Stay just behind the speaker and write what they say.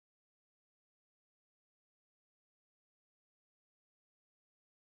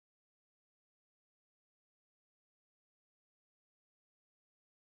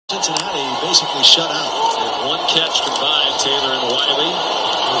Cincinnati basically shut out. And one catch combined, Taylor and Whyle.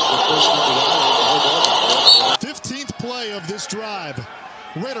 15th play of this drive.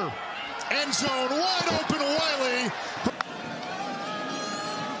 Ritter, end zone, wide open, Whyle.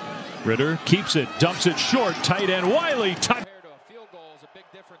 Ritter keeps it, dumps it short, tight end Whyle. Compared to a field goal is a big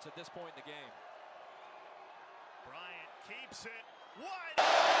difference at this point in the game. Bryant keeps it wide.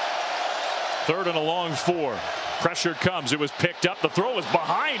 Third and a long 4. Pressure comes. It was picked up. The throw was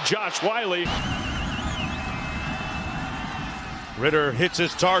behind Josh Whyle. Ritter hits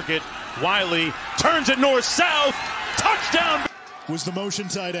his target. Whyle turns it north-south. Touchdown! Was the motion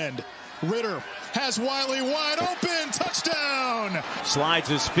tight end. Ritter has Whyle wide open. Touchdown! Slides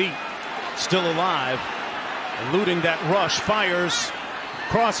his feet. Still alive. Eluding that rush. Fires.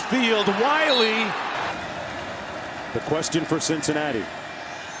 Cross field. Whyle. The question for Cincinnati.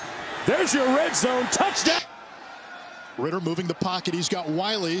 There's your red zone. Touchdown! Ritter moving the pocket. He's got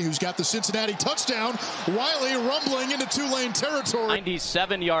Whyle, who's got the Cincinnati touchdown. Whyle rumbling into two-lane territory.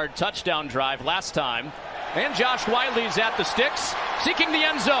 97-yard touchdown drive last time. And Josh Whyle's at the sticks, seeking the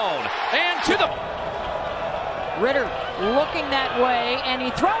end zone. And to the... Ritter looking that way, and he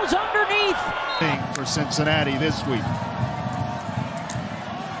throws underneath. For Cincinnati this week.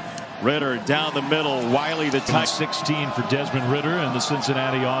 Ritter down the middle. Whyle the touch. 16 for Desmond Ritter and the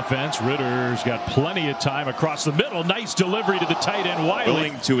Cincinnati offense. Ritter's got plenty of time across the middle. Nice delivery to the tight end Whyle.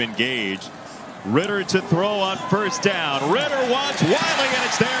 Willing to engage. Ritter to throw on first down. Ritter wants Whyle, and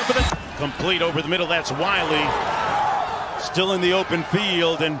it's there for the complete over the middle. That's Whyle. Still in the open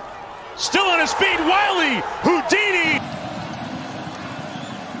field and still on his feet. Whyle, Houdini.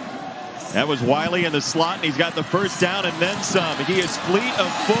 That was Whyle in the slot, and he's got the first down and then some. He is fleet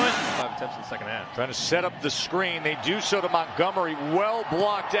of foot. 5 attempts in the second half. Trying to set up the screen. They do so to Montgomery. Well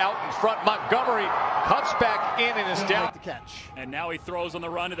blocked out in front. Montgomery cuts back in and is down. The catch. And now he throws on the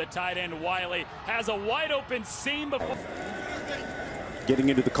run to the tight end. Whyle has a wide open seam before. Getting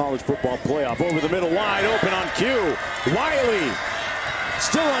into the college football playoff. Over the middle, wide open on cue. Whyle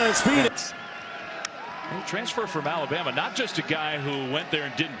still on his feet. Transfer from Alabama, not just a guy who went there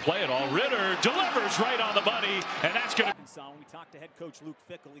and didn't play at all. Ritter delivers right on the money, and that's going to... We talked to head coach Luke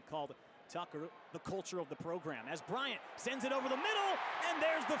Fickell. He called Tucker the culture of the program as Bryant sends it over the middle, and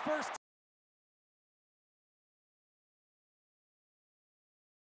there's the first